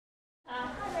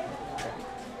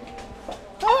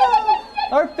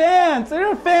Our fans! They're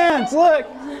our fans! Look!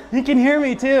 He can hear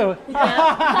me too.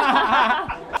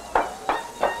 Yeah.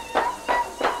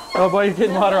 Oh boy, you're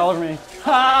getting water all over me.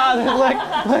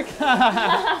 Look!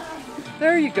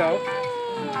 There you go.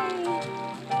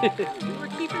 We're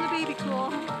keeping the baby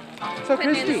cool. So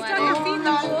Christy, Stuck your feet in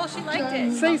the pool. She liked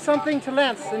it. say something to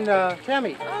Lance and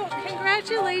Tammy. Oh,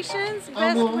 congratulations.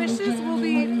 Best wishes. We'll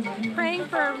be praying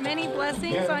for many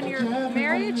blessings on your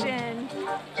marriage and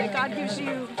that God gives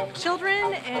you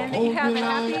children and that you have a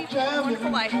happy,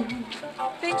 wonderful life.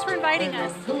 Thanks for inviting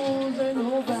us.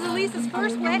 This is Elise's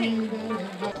first wedding.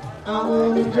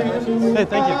 Hey,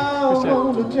 thank you.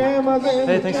 Appreciate it.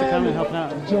 Hey, thanks for coming and helping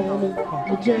out.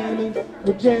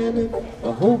 We're jamming.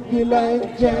 I hope you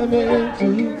like jamming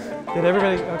too. Did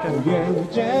everybody? Okay.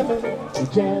 We're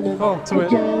jamming. Oh, so We're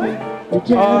jamming.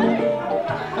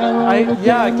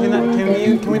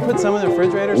 can we put some in the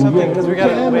refrigerator or something? Because we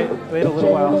gotta wait a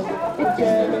little while.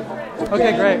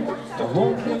 Okay, great.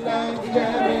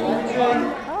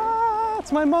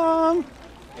 It's my mom.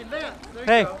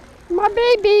 Hey. My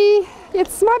baby,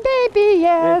 it's my baby,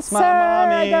 yes It's my sir,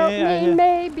 mommy. I don't mean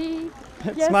maybe.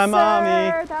 It's Yes, my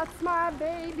mommy. sir, that's my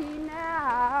baby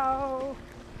now.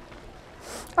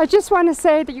 I just want to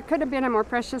say that you couldn't have been a more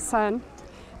precious son,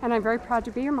 and I'm very proud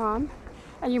to be your mom,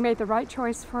 and you made the right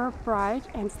choice for a bride,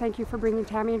 and thank you for bringing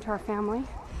Tammy into our family,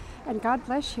 and God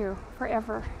bless you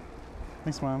forever.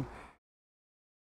 Thanks, Mom.